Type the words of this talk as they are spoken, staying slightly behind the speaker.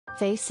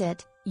face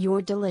it, you're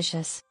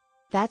delicious.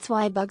 That's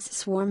why bugs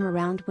swarm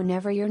around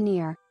whenever you're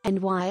near, and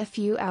why a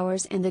few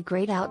hours in the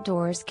great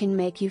outdoors can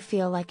make you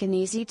feel like an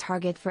easy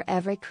target for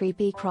every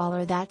creepy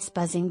crawler that's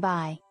buzzing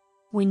by.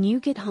 When you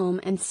get home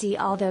and see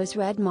all those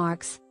red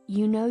marks,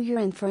 you know you're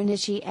in for an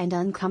itchy and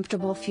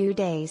uncomfortable few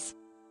days.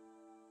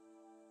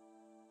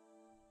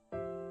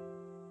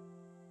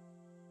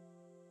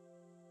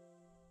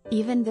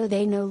 Even though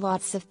they know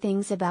lots of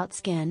things about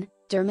skin,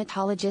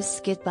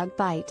 dermatologists get bug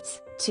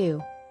bites, too.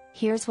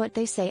 Here's what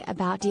they say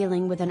about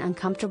dealing with an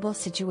uncomfortable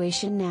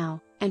situation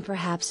now, and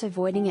perhaps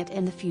avoiding it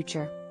in the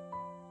future.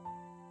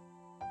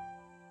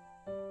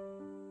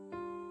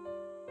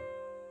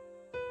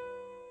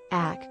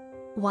 Ack!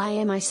 Why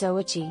am I so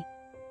itchy?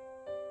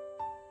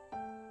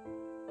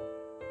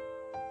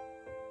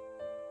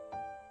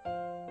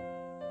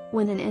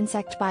 When an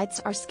insect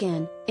bites our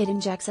skin, it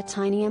injects a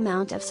tiny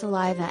amount of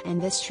saliva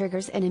and this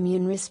triggers an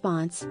immune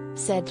response,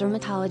 said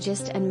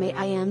dermatologist and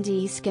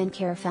MyIMD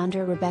Skincare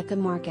founder Rebecca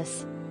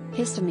Marcus.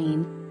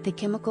 Histamine, the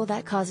chemical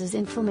that causes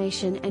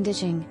inflammation and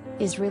itching,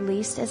 is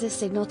released as a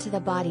signal to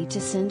the body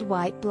to send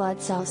white blood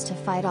cells to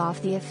fight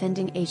off the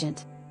offending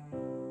agent.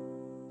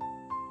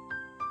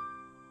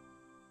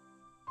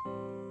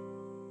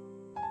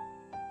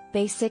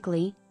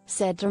 Basically,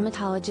 said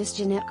dermatologist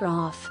Jeanette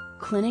Groff,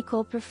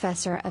 clinical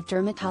professor of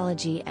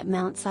dermatology at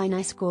Mount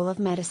Sinai School of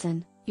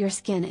Medicine, your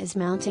skin is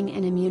mounting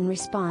an immune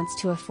response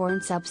to a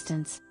foreign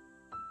substance.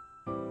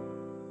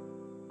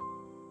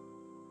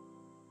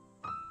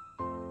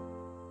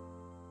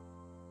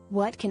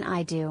 What can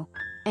I do?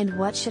 And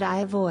what should I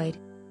avoid?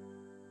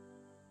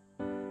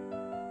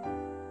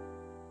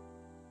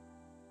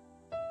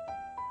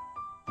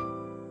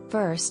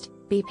 First,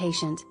 be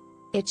patient.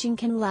 Itching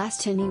can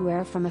last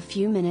anywhere from a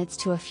few minutes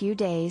to a few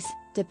days,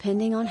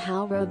 depending on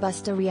how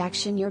robust a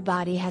reaction your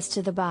body has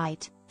to the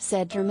bite,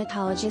 said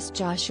dermatologist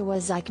Joshua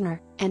Zeichner,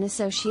 an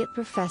associate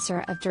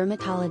professor of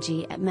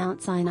dermatology at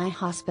Mount Sinai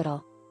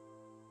Hospital.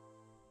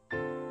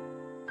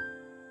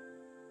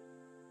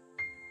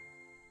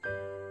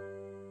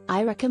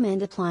 I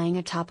recommend applying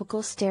a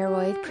topical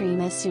steroid cream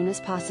as soon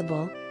as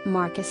possible,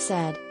 Marcus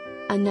said.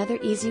 Another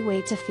easy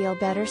way to feel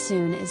better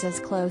soon is as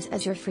close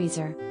as your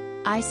freezer.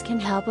 Ice can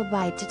help a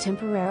bite to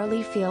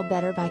temporarily feel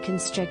better by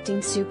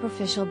constricting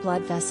superficial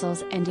blood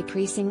vessels and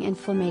decreasing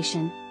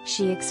inflammation,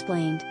 she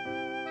explained.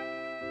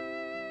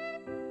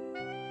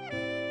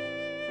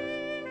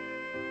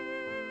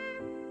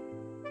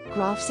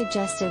 Groff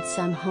suggested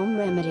some home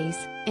remedies,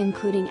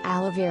 including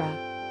aloe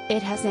vera.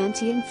 It has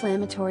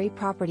anti-inflammatory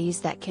properties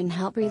that can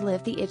help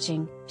relieve the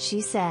itching, she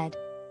said.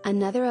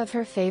 Another of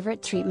her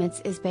favorite treatments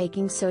is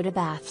baking soda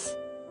baths.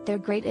 They're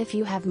great if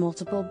you have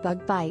multiple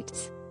bug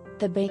bites.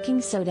 The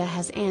baking soda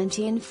has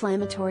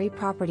anti-inflammatory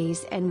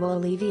properties and will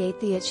alleviate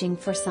the itching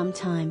for some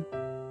time.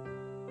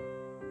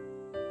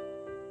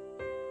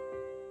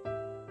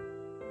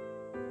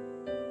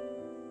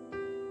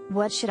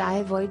 What should I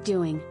avoid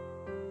doing?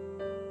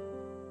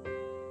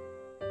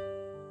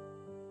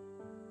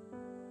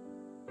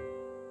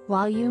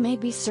 While you may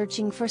be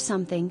searching for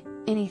something,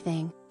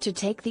 anything, to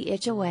take the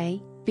itch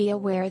away, be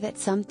aware that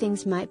some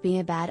things might be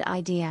a bad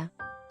idea.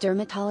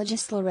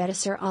 Dermatologist Loretta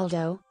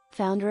Seraldo,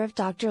 founder of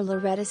Dr.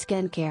 Loretta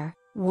Skincare,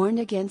 warned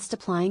against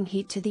applying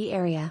heat to the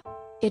area.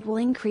 It will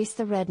increase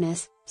the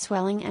redness,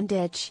 swelling and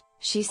itch,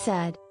 she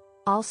said.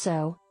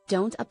 Also,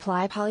 don't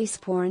apply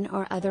polysporin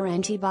or other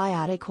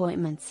antibiotic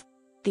ointments.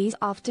 These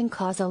often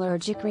cause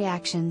allergic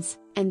reactions,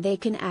 and they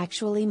can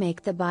actually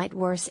make the bite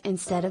worse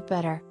instead of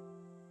better.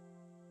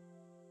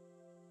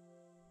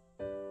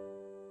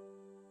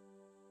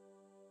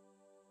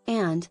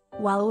 And,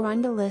 while we're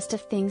on the list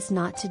of things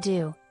not to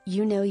do,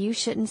 you know you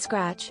shouldn't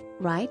scratch,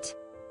 right?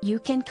 You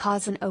can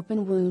cause an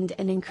open wound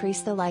and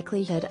increase the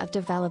likelihood of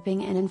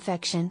developing an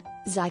infection,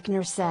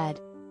 Zeichner said.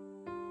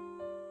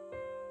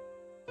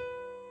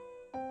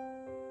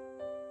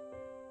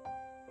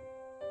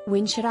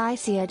 When should I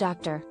see a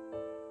doctor?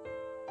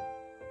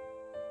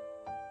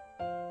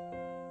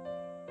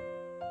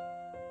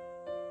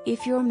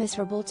 If you're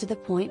miserable to the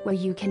point where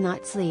you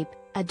cannot sleep,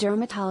 a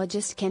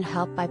dermatologist can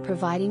help by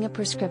providing a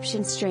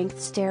prescription-strength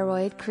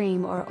steroid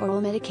cream or oral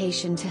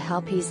medication to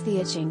help ease the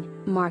itching,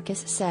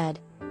 Marcus said.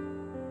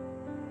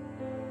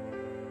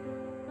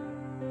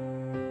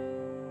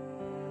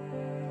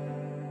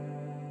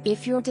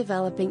 If you're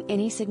developing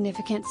any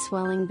significant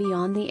swelling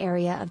beyond the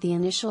area of the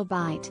initial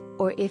bite,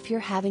 or if you're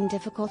having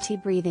difficulty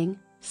breathing,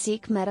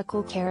 seek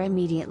medical care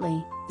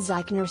immediately,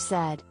 Zeichner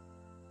said.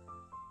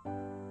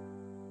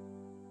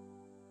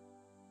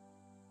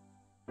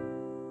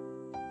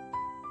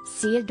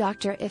 See a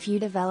doctor if you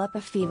develop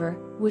a fever,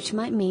 which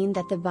might mean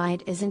that the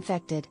bite is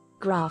infected,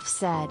 Groff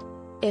said.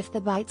 If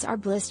the bites are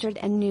blistered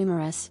and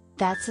numerous,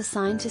 that's a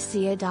sign to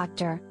see a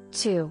doctor,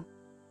 too.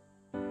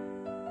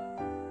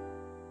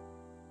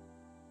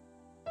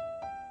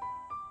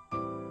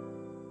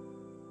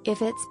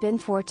 If it's been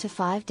 4 to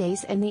 5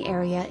 days and the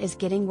area is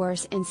getting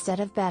worse instead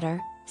of better,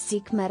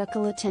 seek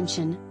medical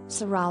attention,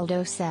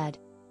 Seraldo said.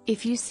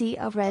 If you see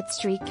a red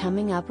streak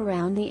coming up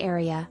around the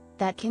area,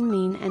 That can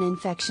mean an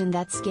infection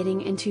that's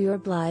getting into your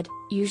blood,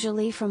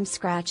 usually from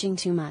scratching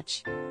too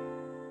much.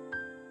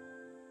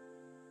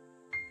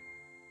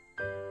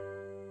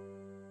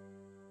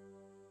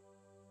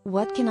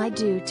 What can I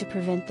do to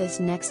prevent this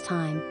next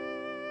time?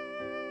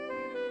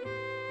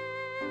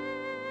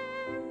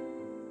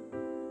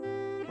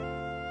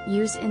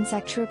 Use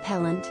insect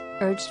repellent,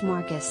 urged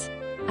Marcus.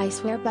 I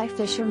swear by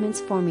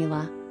Fisherman's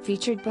Formula,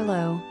 featured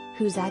below,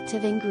 whose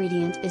active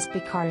ingredient is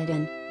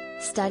picaridin.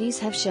 Studies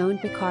have shown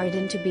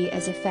picaridin to be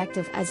as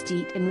effective as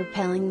DEET in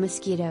repelling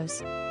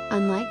mosquitoes.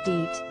 Unlike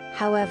DEET,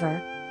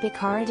 however,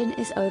 picaridin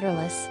is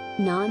odorless,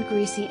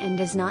 non-greasy and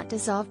does not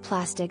dissolve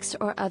plastics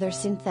or other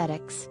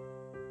synthetics.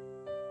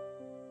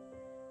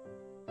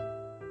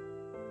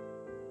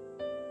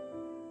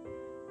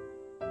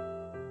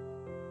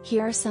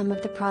 Here are some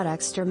of the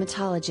products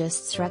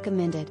dermatologists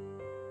recommended.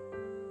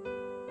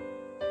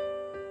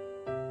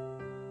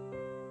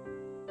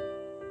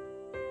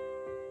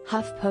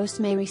 HuffPost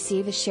may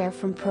receive a share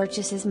from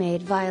purchases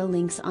made via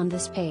links on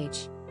this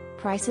page.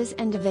 Prices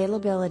and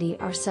availability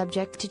are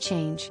subject to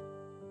change.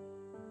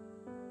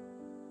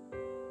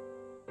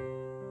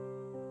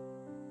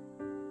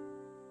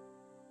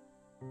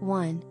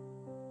 One.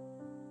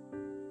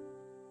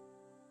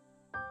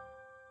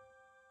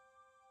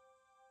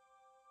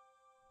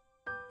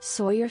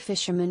 Sawyer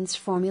Fisherman's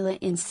Formula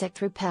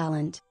Insect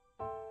Repellent.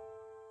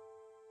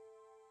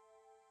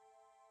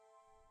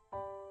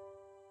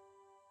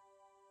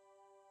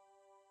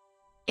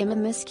 I'm a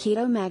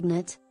mosquito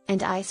magnet,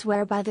 and I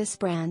swear by this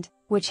brand,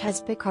 which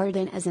has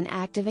picaridin as an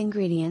active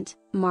ingredient,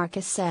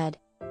 Marcus said.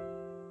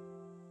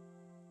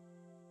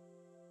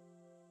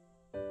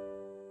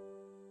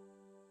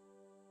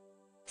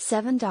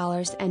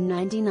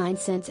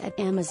 $7.99 at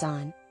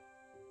Amazon.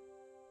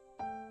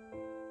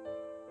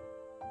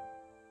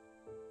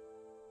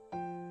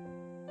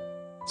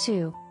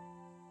 Two.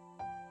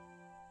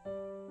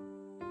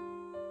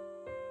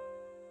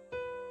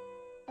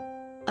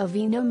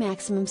 Aveeno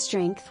Maximum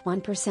Strength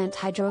 1%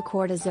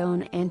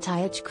 Hydrocortisone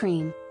Anti-Itch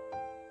Cream.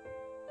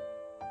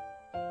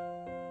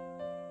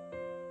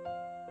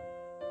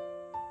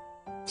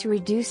 To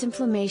reduce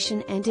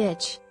inflammation and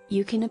itch,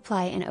 you can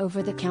apply an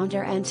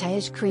over-the-counter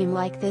anti-itch cream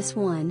like this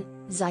one,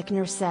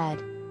 Zeichner said.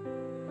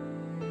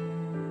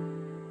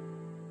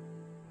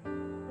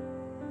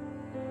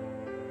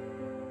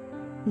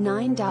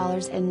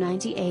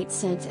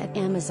 $9.98 at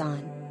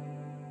Amazon.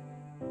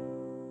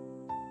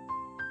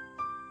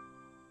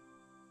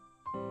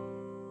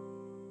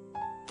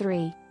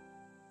 Three.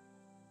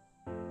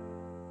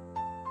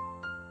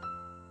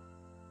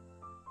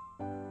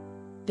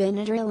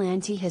 Benadryl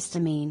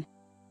Antihistamine.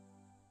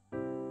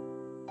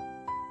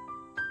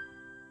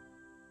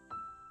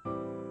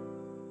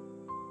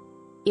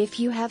 If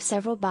you have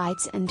several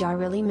bites and are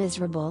really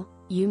miserable,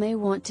 you may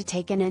want to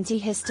take an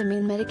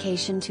antihistamine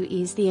medication to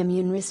ease the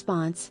immune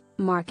response,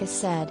 Marcus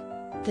said.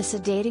 The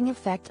sedating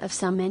effect of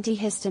some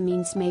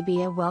antihistamines may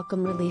be a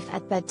welcome relief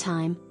at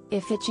bedtime,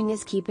 if itching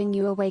is keeping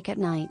you awake at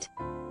night.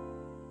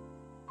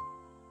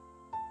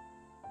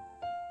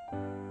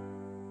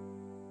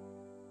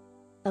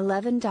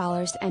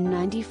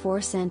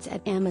 $11.94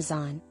 at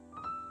Amazon.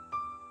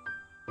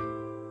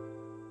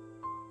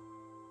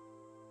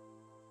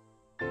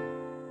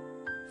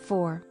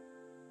 Four.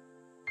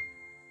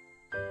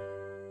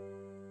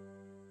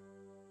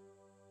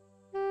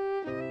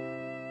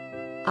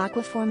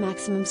 Aquaphor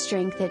Maximum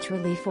Strength Itch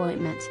Relief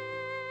Ointment.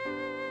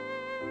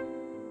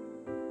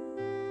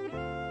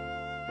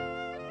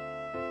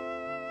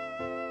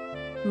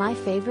 My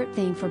favorite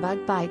thing for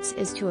bug bites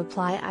is to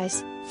apply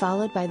ice,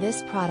 followed by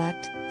this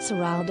product,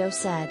 Seraldo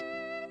said.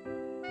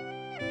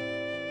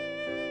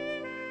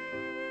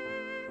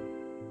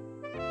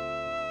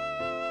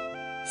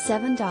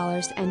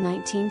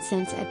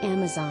 $7.19 at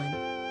Amazon.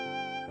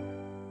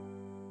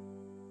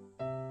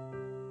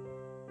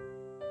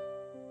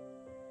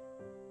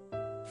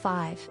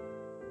 Five.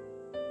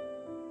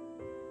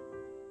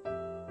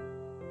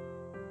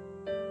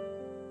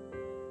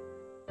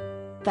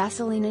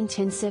 Vaseline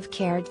Intensive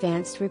Care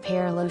Advanced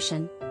Repair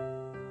Lotion.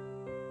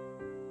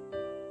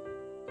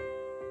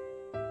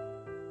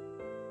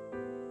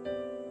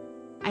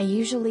 I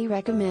usually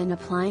recommend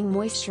applying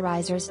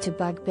moisturizers to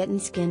bug-bitten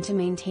skin to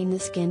maintain the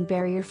skin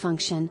barrier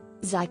function,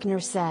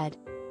 Zeichner said.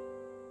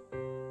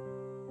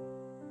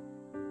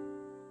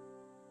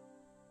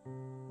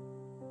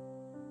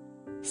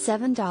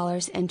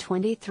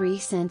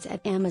 $7.23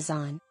 at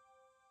Amazon.